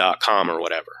 howto.com or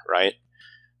whatever, right?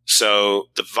 So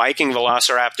the Viking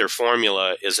Velociraptor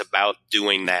formula is about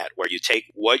doing that, where you take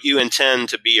what you intend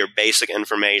to be your basic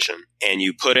information and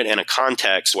you put it in a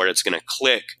context where it's going to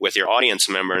click with your audience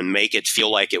member and make it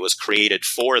feel like it was created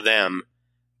for them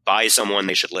by someone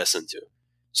they should listen to.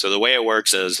 So the way it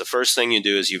works is the first thing you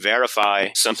do is you verify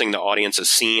something the audience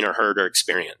has seen or heard or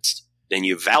experienced. Then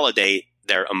you validate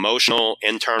their emotional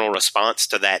internal response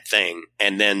to that thing.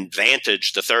 And then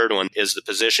vantage, the third one, is the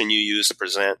position you use to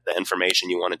present the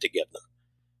information you wanted to give them.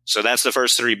 So that's the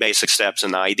first 3 basic steps.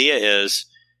 And the idea is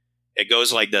it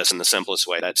goes like this in the simplest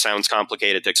way. That sounds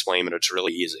complicated to explain, but it's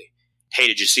really easy. Hey,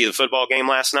 did you see the football game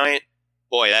last night?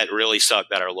 Boy, that really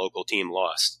sucked that our local team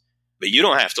lost. But you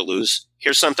don't have to lose.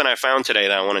 Here's something I found today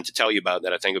that I wanted to tell you about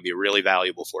that I think would be really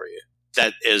valuable for you.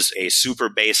 That is a super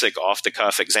basic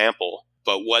off-the-cuff example.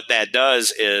 But what that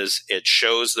does is it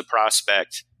shows the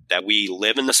prospect that we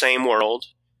live in the same world,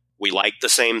 we like the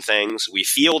same things, we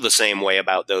feel the same way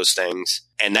about those things,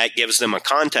 and that gives them a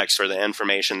context for the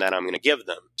information that I'm going to give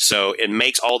them. So it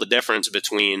makes all the difference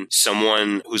between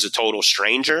someone who's a total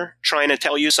stranger trying to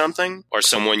tell you something or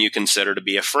someone you consider to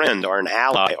be a friend or an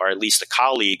ally or at least a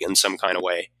colleague in some kind of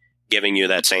way giving you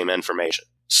that same information.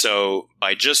 So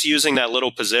by just using that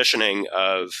little positioning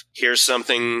of here's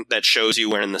something that shows you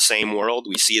we're in the same world,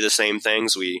 we see the same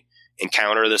things, we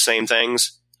encounter the same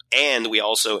things, and we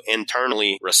also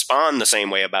internally respond the same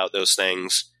way about those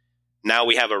things, now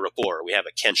we have a rapport, we have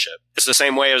a kinship. It's the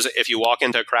same way as if you walk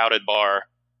into a crowded bar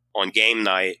on game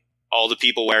night, all the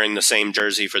people wearing the same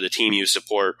jersey for the team you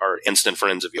support are instant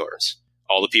friends of yours.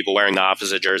 All the people wearing the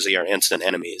opposite jersey are instant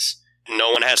enemies.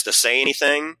 No one has to say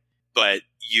anything, but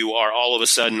you are all of a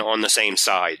sudden on the same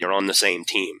side. You're on the same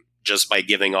team just by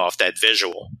giving off that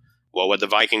visual. Well, what the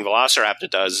Viking Velociraptor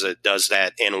does is it does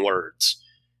that in words.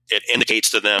 It indicates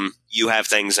to them you have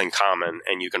things in common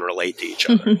and you can relate to each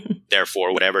other.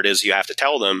 Therefore, whatever it is you have to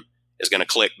tell them is going to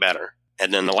click better.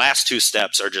 And then the last 2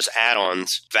 steps are just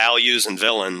add-ons. Values and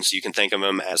villains, you can think of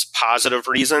them as positive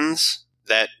reasons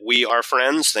that we are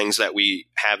friends, things that we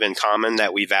have in common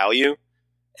that we value.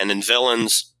 And then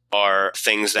villains are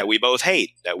things that we both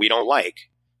hate, that we don't like.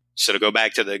 So to go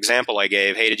back to the example I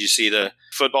gave, hey, did you see the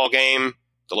football game?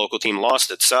 The local team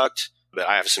lost. It sucked. But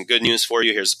I have some good news for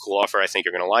you. Here's a cool offer. I think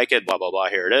you're going to like it. Blah, blah, blah.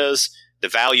 Here it is. The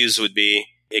values would be,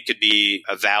 it could be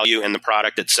a value in the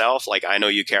product itself. Like, I know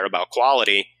you care about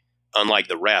quality, unlike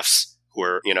the refs who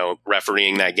were,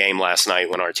 refereeing that game last night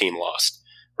when our team lost,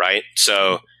 right?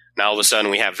 So now all of a sudden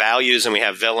we have values and we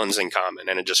have villains in common,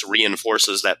 and it just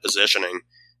reinforces that positioning.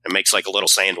 It makes like a little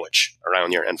sandwich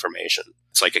around your information.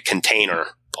 It's like a container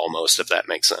almost, if that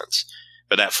makes sense.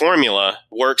 But that formula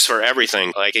works for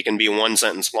everything. Like, it can be 1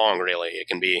 sentence long, really. It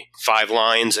can be 5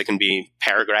 lines. It can be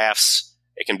paragraphs.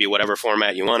 It can be whatever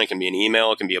format you want. It can be an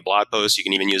email. It can be a blog post. You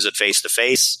can even use it face to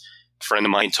face. A friend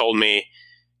of mine told me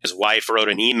his wife wrote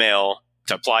an email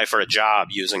to apply for a job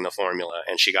using the formula,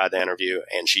 and she got the interview,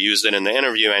 and she used it in the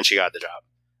interview, and she got the job.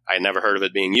 I had never heard of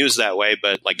it being used that way,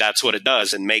 but like, that's what it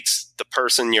does. It makes the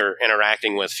person you're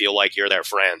interacting with feel like you're their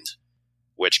friend,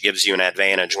 which gives you an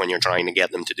advantage when you're trying to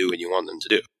get them to do what you want them to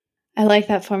do. I like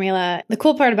that formula. The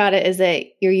cool part about it is that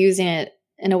you're using it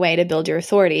in a way to build your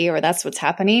authority, or that's what's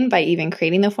happening by even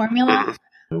creating the formula,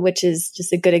 which is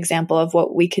just a good example of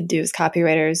what we could do as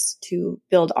copywriters to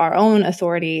build our own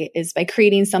authority, is by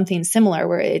creating something similar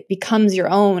where it becomes your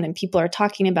own and people are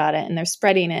talking about it and they're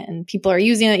spreading it and people are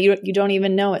using it you don't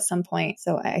even know at some point.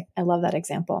 So I love that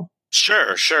example.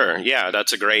 Sure. Yeah,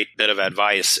 that's a great bit of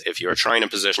advice. If you're trying to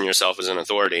position yourself as an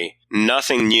authority,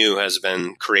 nothing new has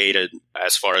been created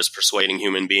as far as persuading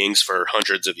human beings for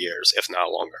hundreds of years, if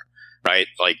not longer, right?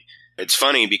 Like, it's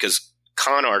funny because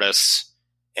con artists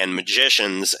and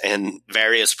magicians and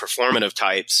various performative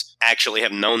types actually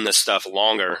have known this stuff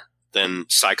longer than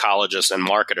psychologists and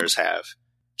marketers have.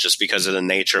 Just because of the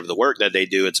nature of the work that they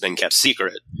do, it's been kept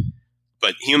secret.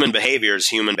 But human behavior is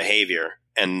human behavior.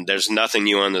 And there's nothing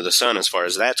new under the sun as far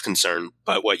as that's concerned.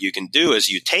 But what you can do is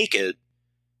you take it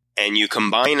and you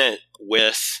combine it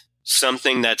with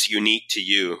something that's unique to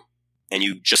you. And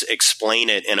you just explain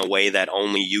it in a way that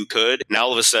only you could. And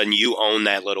all of a sudden you own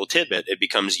that little tidbit. It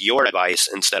becomes your advice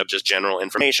instead of just general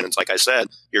information. It's like I said,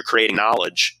 you're creating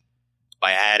knowledge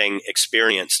by adding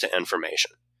experience to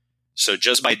information. So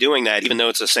just by doing that, even though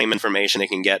it's the same information it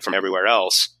can get from everywhere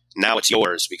else, now it's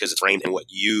yours because it's framed in what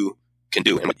you can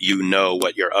do and what you know,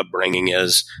 what your upbringing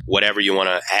is, whatever you want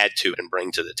to add to it and bring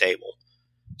to the table.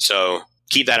 So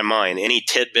keep that in mind. Any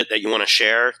tidbit that you want to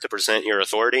share to present your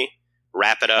authority,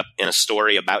 wrap it up in a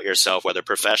story about yourself, whether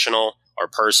professional or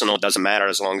personal, doesn't matter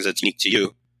as long as it's unique to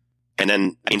you. And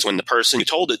then that means when the person you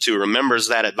told it to remembers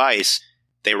that advice,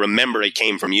 they remember it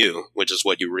came from you, which is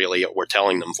what you really were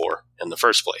telling them for in the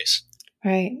first place.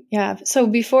 Right. Yeah. So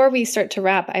before we start to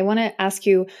wrap, I want to ask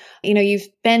you, you've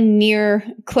been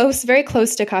very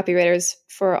close to copywriters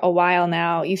for a while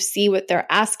now. You see what they're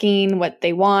asking, what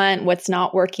they want, what's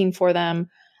not working for them.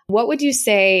 What would you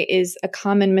say is a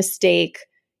common mistake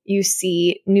you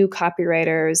see new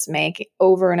copywriters make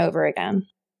over and over again?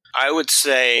 I would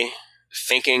say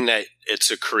thinking that it's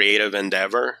a creative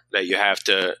endeavor, that you have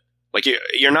to, like,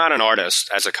 you're not an artist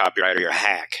as a copywriter, you're a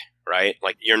hack, right?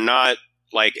 Like, you're not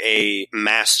like a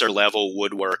master level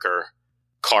woodworker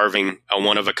carving a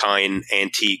one-of-a-kind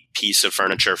antique piece of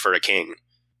furniture for a king.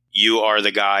 You are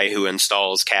the guy who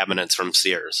installs cabinets from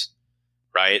Sears,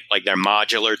 right? Like, they're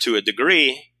modular to a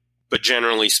degree, but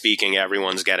generally speaking,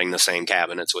 everyone's getting the same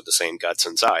cabinets with the same guts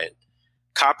inside.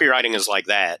 Copywriting is like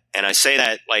that. And I say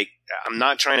that, like, I'm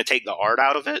not trying to take the art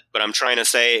out of it, but I'm trying to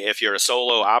say if you're a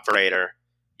solo operator,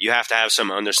 you have to have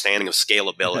some understanding of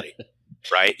scalability.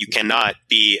 Right? You cannot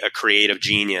be a creative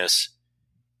genius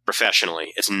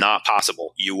professionally. It's not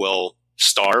possible. You will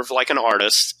starve like an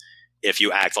artist if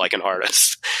you act like an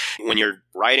artist. When you're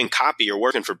writing copy, you're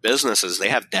working for businesses. They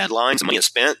have deadlines. Money is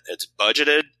spent. It's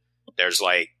budgeted. There's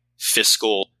like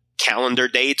fiscal calendar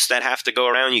dates that have to go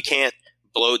around. You can't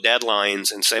blow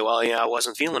deadlines and say, well, yeah, I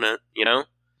wasn't feeling it,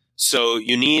 So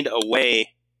you need a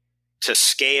way to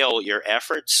scale your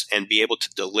efforts and be able to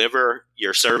deliver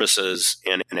your services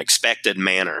in an expected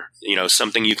manner,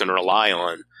 something you can rely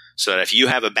on, so that if you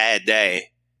have a bad day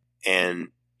and,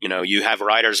 you have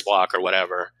writer's block or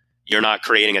whatever, you're not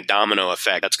creating a domino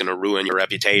effect that's going to ruin your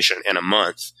reputation in a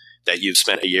month that you've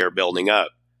spent a year building up.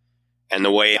 And the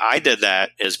way I did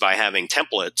that is by having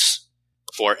templates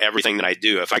for everything that I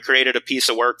do. If I created a piece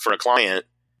of work for a client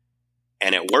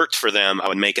and it worked for them, I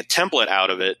would make a template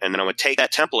out of it. And then I would take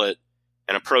that template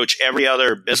and approach every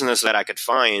other business that I could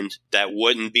find that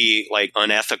wouldn't be like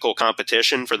unethical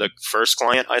competition for the first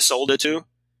client I sold it to,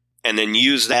 and then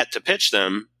use that to pitch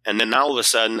them. And then all of a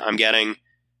sudden I'm getting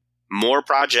more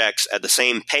projects at the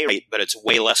same pay rate, but it's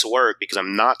way less work because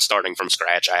I'm not starting from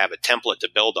scratch. I have a template to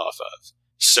build off of.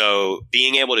 So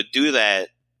being able to do that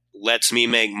lets me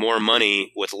make more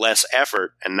money with less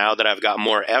effort. And now that I've got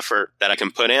more effort that I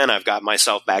can put in, I've got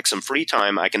myself back some free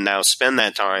time. I can now spend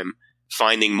that time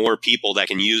finding more people that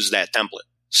can use that template.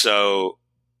 So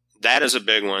that is a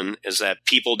big one, is that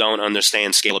people don't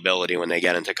understand scalability when they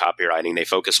get into copywriting. They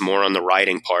focus more on the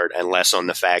writing part and less on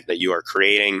the fact that you are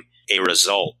creating a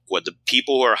result. What the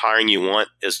people who are hiring you want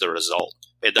is the result.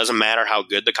 It doesn't matter how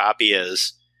good the copy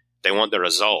is. They want the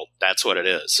result. That's what it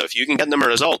is. So if you can get them a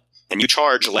result and you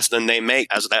charge less than they make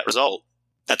as that result,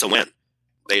 that's a win.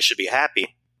 They should be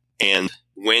happy. And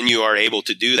when you are able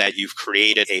to do that, you've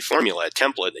created a formula, a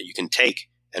template that you can take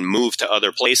and move to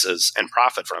other places and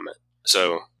profit from it.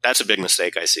 So that's a big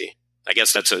mistake I see. I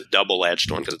guess that's a double-edged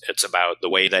one because it's about the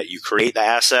way that you create the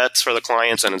assets for the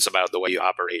clients and it's about the way you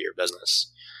operate your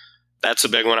business. That's a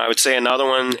big one. I would say another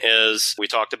one is, we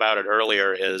talked about it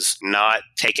earlier, is not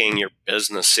taking your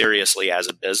business seriously as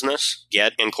a business.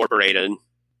 Get incorporated,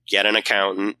 get an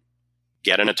accountant,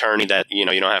 get an attorney that, you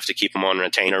don't have to keep them on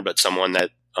retainer, but someone that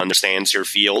understands your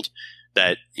field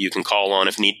that you can call on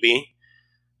if need be.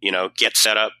 Get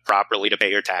set up properly to pay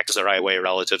your taxes the right way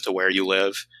relative to where you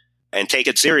live, and take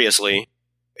it seriously.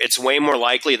 It's way more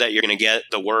likely that you're going to get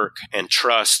the work and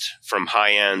trust from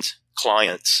high-end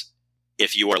clients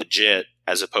if you are legit,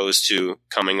 as opposed to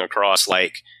coming across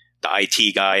like the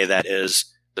IT guy that is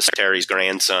the secretary's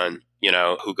grandson,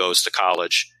 who goes to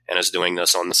college and is doing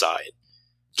this on the side.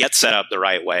 Get set up the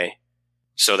right way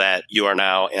so that you are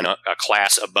now in a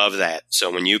class above that.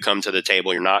 So when you come to the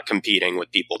table, you're not competing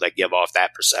with people that give off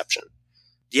that perception.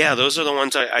 Yeah, those are the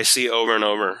ones I see over and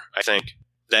over, I think.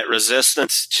 That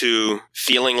resistance to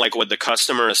feeling like what the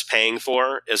customer is paying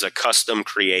for is a custom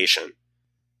creation.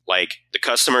 Like, the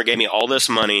customer gave me all this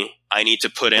money, I need to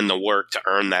put in the work to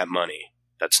earn that money.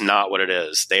 That's not what it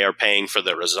is. They are paying for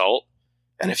the result.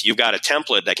 And if you've got a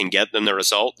template that can get them the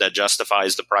result that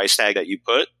justifies the price tag that you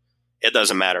put, it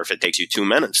doesn't matter if it takes you 2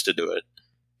 minutes to do it.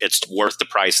 It's worth the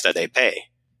price that they pay,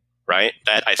 right?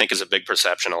 That, I think, is a big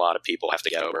perception a lot of people have to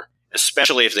get over,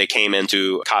 especially if they came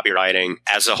into copywriting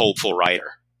as a hopeful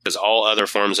writer, because all other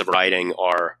forms of writing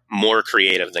are more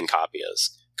creative than copy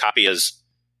is. Copy is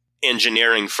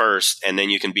engineering first, and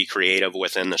then you can be creative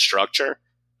within the structure.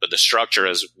 But the structure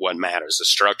is what matters. The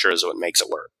structure is what makes it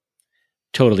work.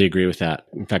 Totally agree with that.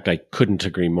 In fact, I couldn't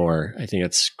agree more. I think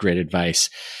that's great advice.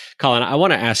 Colin, I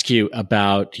want to ask you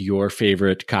about your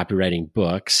favorite copywriting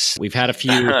books. We've had a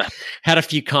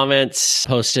few comments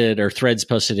posted or threads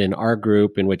posted in our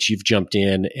group in which you've jumped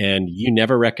in, and you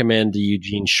never recommend the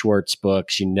Eugene Schwartz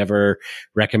books. You never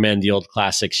recommend the old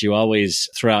classics. You always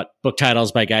throw out book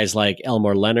titles by guys like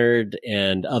Elmore Leonard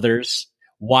and others.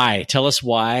 Why? Tell us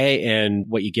why and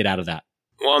what you get out of that.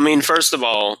 Well, I mean, first of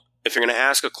all, if you're going to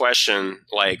ask a question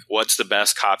like, what's the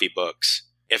best copy books?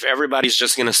 If everybody's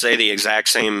just going to say the exact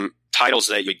same titles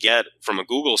that you get from a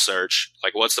Google search,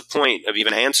 like, what's the point of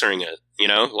even answering it?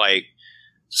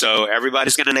 So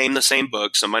everybody's going to name the same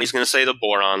book. Somebody's going to say the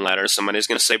Boron Letter. Somebody's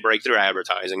going to say Breakthrough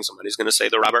Advertising. Somebody's going to say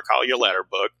the Robert Collier Letter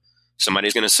book.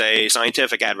 Somebody's going to say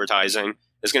Scientific Advertising.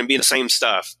 It's going to be the same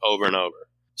stuff over and over.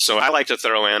 So I like to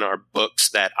throw in our books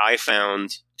that I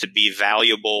found to be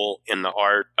valuable in the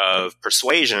art of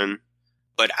persuasion,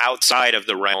 but outside of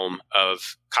the realm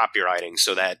of copywriting,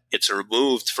 so that it's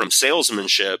removed from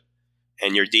salesmanship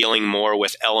and you're dealing more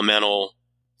with elemental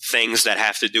things that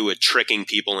have to do with tricking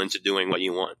people into doing what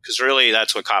you want. Because really,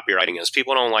 that's what copywriting is.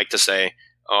 People don't like to say,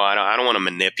 oh, I don't want to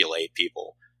manipulate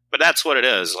people. But that's what it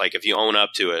is, like, if you own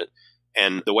up to it.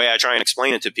 And the way I try and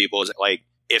explain it to people is, like,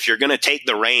 if you're going to take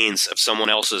the reins of someone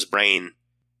else's brain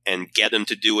and get them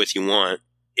to do what you want,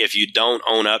 if you don't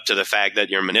own up to the fact that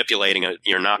you're manipulating it,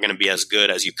 you're not going to be as good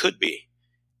as you could be.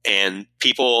 And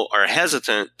people are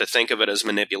hesitant to think of it as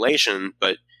manipulation,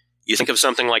 but you think of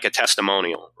something like a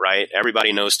testimonial, right?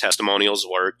 Everybody knows testimonials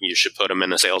work. You should put them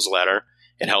in a sales letter.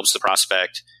 It helps the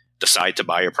prospect decide to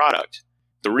buy your product.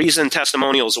 The reason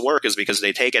testimonials work is because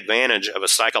they take advantage of a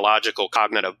psychological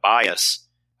cognitive bias.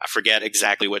 I forget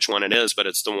exactly which one it is, but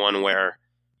it's the one where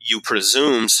you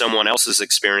presume someone else's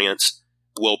experience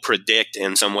will predict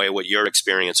in some way what your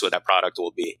experience with that product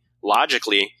will be.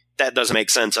 Logically, that doesn't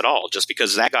make sense at all. Just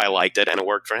because that guy liked it and it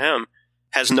worked for him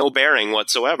has no bearing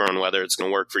whatsoever on whether it's going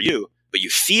to work for you, but you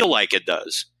feel like it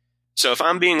does. So if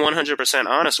I'm being 100%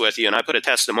 honest with you and I put a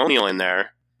testimonial in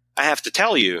there, I have to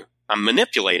tell you I'm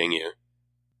manipulating you.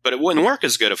 But it wouldn't work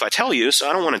as good if I tell you, so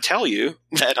I don't want to tell you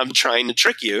that I'm trying to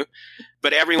trick you.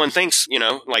 But everyone thinks,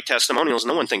 like testimonials,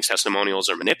 no one thinks testimonials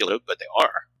are manipulative, but they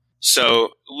are.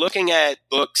 So looking at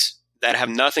books that have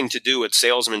nothing to do with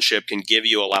salesmanship can give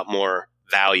you a lot more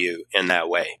value in that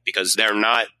way, because they're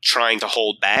not trying to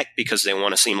hold back because they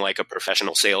want to seem like a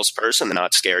professional salesperson and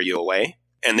not scare you away.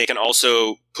 And they can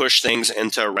also push things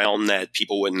into a realm that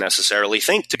people wouldn't necessarily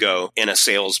think to go in a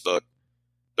sales book.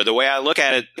 But the way I look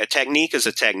at it, a technique is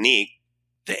a technique.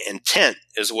 The intent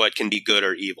is what can be good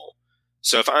or evil.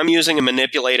 So if I'm using a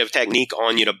manipulative technique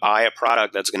on you to buy a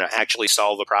product that's going to actually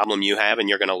solve a problem you have and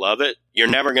you're going to love it, you're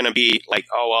never going to be like,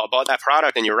 oh, well, I bought that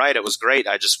product and you're right, it was great.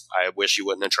 I wish you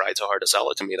wouldn't have tried so hard to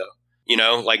sell it to me,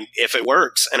 though. Like, if it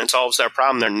works and it solves their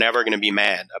problem, they're never going to be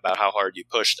mad about how hard you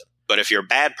pushed them. But if you're a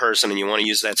bad person and you want to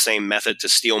use that same method to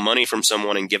steal money from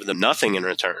someone and give them nothing in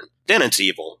return, then it's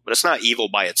evil. But it's not evil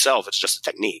by itself. It's just a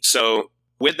technique. So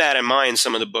with that in mind,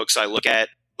 some of the books I look at,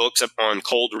 books on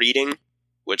cold reading,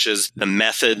 which is the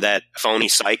method that phony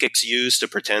psychics use to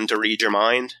pretend to read your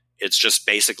mind. It's just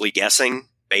basically guessing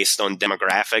based on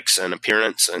demographics and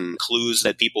appearance and clues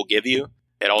that people give you.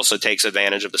 It also takes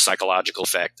advantage of the psychological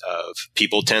effect of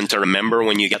people tend to remember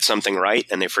when you get something right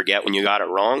and they forget when you got it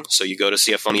wrong. So you go to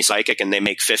see a phony psychic and they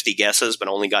make 50 guesses but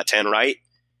only got 10 right.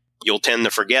 you'll tend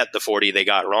to forget the 40 they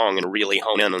got wrong and really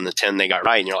hone in on the 10 they got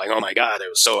right. And you're like, oh my God, it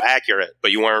was so accurate.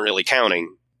 But you weren't really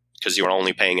counting because you were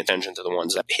only paying attention to the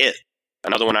ones that hit.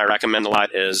 Another one I recommend a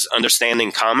lot is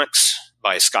Understanding Comics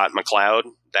by Scott McCloud.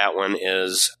 That one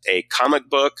is a comic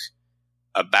book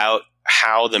about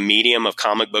how the medium of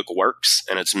comic book works.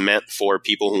 And it's meant for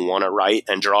people who want to write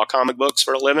and draw comic books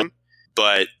for a living.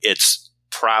 But it's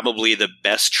probably the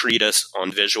best treatise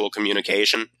on visual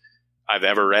communication I've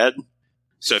ever read.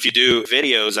 So if you do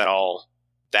videos at all,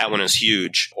 that one is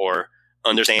huge. Or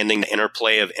understanding the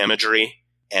interplay of imagery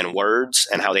and words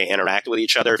and how they interact with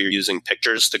each other. If you're using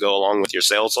pictures to go along with your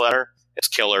sales letter, it's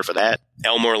killer for that.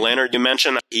 Elmore Leonard, you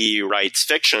mentioned, he writes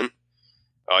fiction.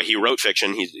 He wrote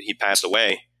fiction. He passed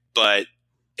away. But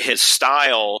his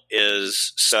style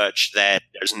is such that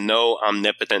there's no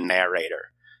omnipotent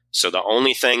narrator. So the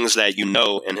only things that you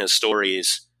know in his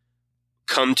stories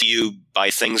come to you by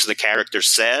things the character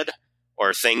said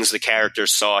or things the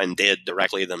characters saw and did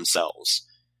directly themselves.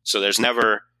 So there's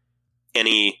never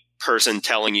any person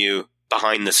telling you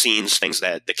behind the scenes things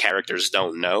that the characters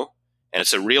don't know. And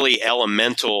it's a really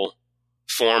elemental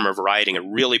form of writing. It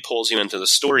really pulls you into the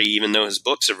story, even though his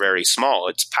books are very small.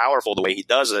 It's powerful the way he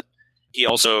does it. He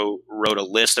also wrote a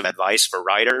list of advice for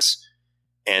writers.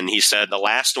 And he said the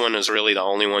last one is really the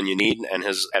only one you need. And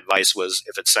his advice was,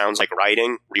 if it sounds like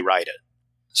writing, rewrite it.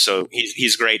 So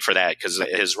he's great for that because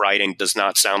his writing does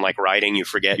not sound like writing. You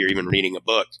forget you're even reading a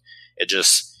book. It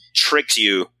just tricks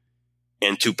you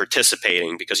into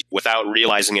participating because without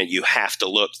realizing it, you have to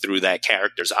look through that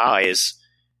character's eyes.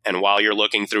 And while you're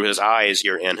looking through his eyes,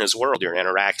 you're in his world. You're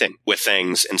interacting with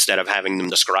things instead of having them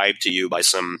described to you by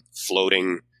some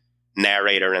floating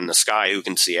narrator in the sky who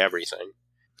can see everything.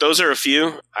 Those are a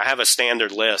few. I have a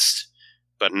standard list,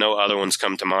 but no other ones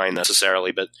come to mind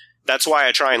necessarily. But that's why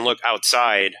I try and look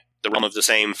outside the realm of the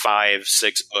same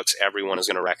 5-6 books everyone is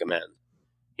going to recommend.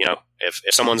 You know, if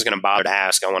someone's going to bother to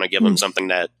ask, I want to give them something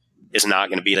that is not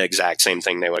going to be the exact same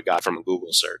thing they would have got from a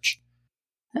Google search.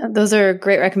 Those are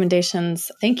great recommendations.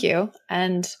 Thank you.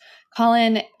 And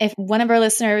Colin, if one of our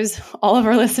listeners, all of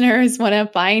our listeners want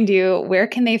to find you, where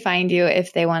can they find you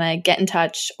if they want to get in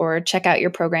touch or check out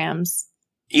your programs?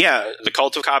 Yeah, the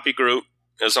Cult of Copy group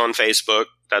is on Facebook.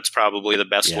 That's probably the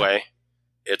best way.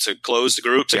 It's a closed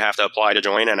group, so you have to apply to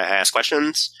join and ask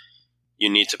questions. You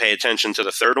need to pay attention to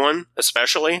the third one,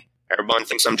 especially. Everyone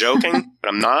thinks I'm joking, but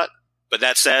I'm not. But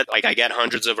that said, like I get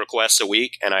hundreds of requests a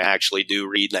week, and I actually do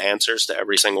read the answers to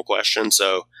every single question.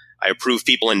 So I approve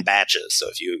people in batches. So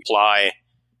if you apply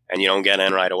and you don't get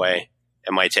in right away,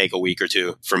 it might take a week or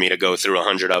two for me to go through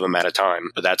 100 of them at a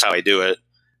time. But that's how I do it.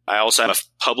 I also have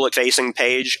a public-facing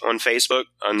page on Facebook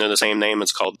under the same name.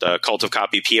 It's called the Cult of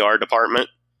Copy PR Department.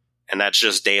 And that's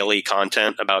just daily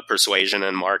content about persuasion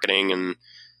and marketing and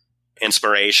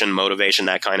inspiration, motivation,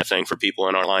 that kind of thing for people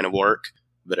in our line of work.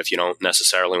 But if you don't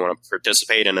necessarily want to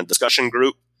participate in a discussion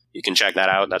group, you can check that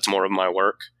out. That's more of my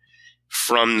work.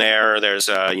 From there, there's,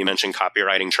 you mentioned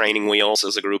Copywriting Training Wheels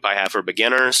is a group I have for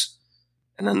beginners.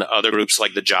 And then the other groups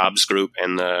like the Jobs group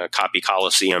and the Copy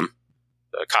Coliseum.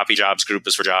 The Copy Jobs group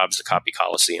is for jobs. The Copy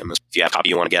Coliseum is if you have copy,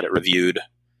 you want to get it reviewed.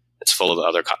 It's full of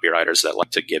other copywriters that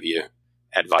like to give you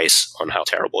advice on how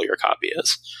terrible your copy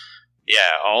is.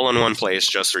 Yeah, all in one place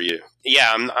just for you.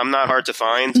 Yeah, I'm not hard to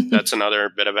find. That's another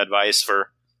bit of advice for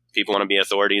people who want to be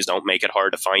authorities. Don't make it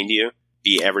hard to find you.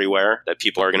 Be everywhere that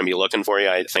people are going to be looking for you.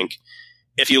 I think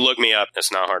if you look me up,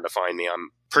 it's not hard to find me.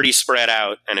 I'm pretty spread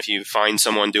out. And if you find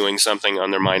someone doing something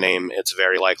under my name, it's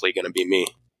very likely going to be me.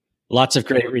 Lots of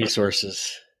great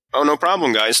resources. Oh, no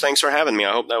problem, guys. Thanks for having me.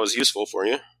 I hope that was useful for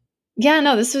you. Yeah,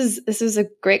 no, this was a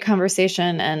great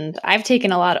conversation, and I've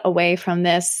taken a lot away from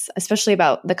this, especially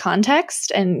about the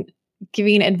context and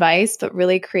giving advice, but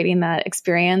really creating that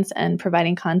experience and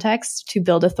providing context to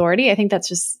build authority. I think that's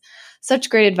just such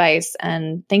great advice,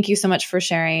 and thank you so much for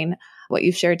sharing what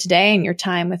you've shared today and your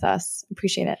time with us.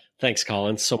 Appreciate it. Thanks,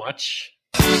 Colin, so much.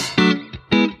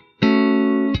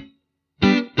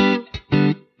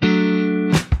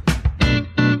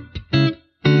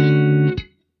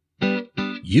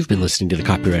 You've been listening to the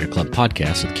Copywriter Club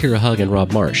podcast with Kira Hug and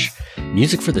Rob Marsh.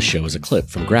 Music for the show is a clip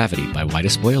from Gravity by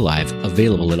Whitest Boy Alive,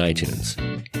 available in iTunes.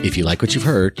 If you like what you've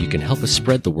heard, you can help us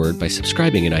spread the word by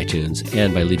subscribing in iTunes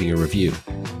and by leaving a review.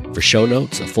 For show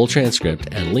notes, a full transcript,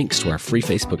 and links to our free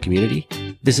Facebook community,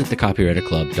 visit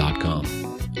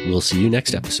thecopywriterclub.com. We'll see you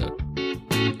next episode.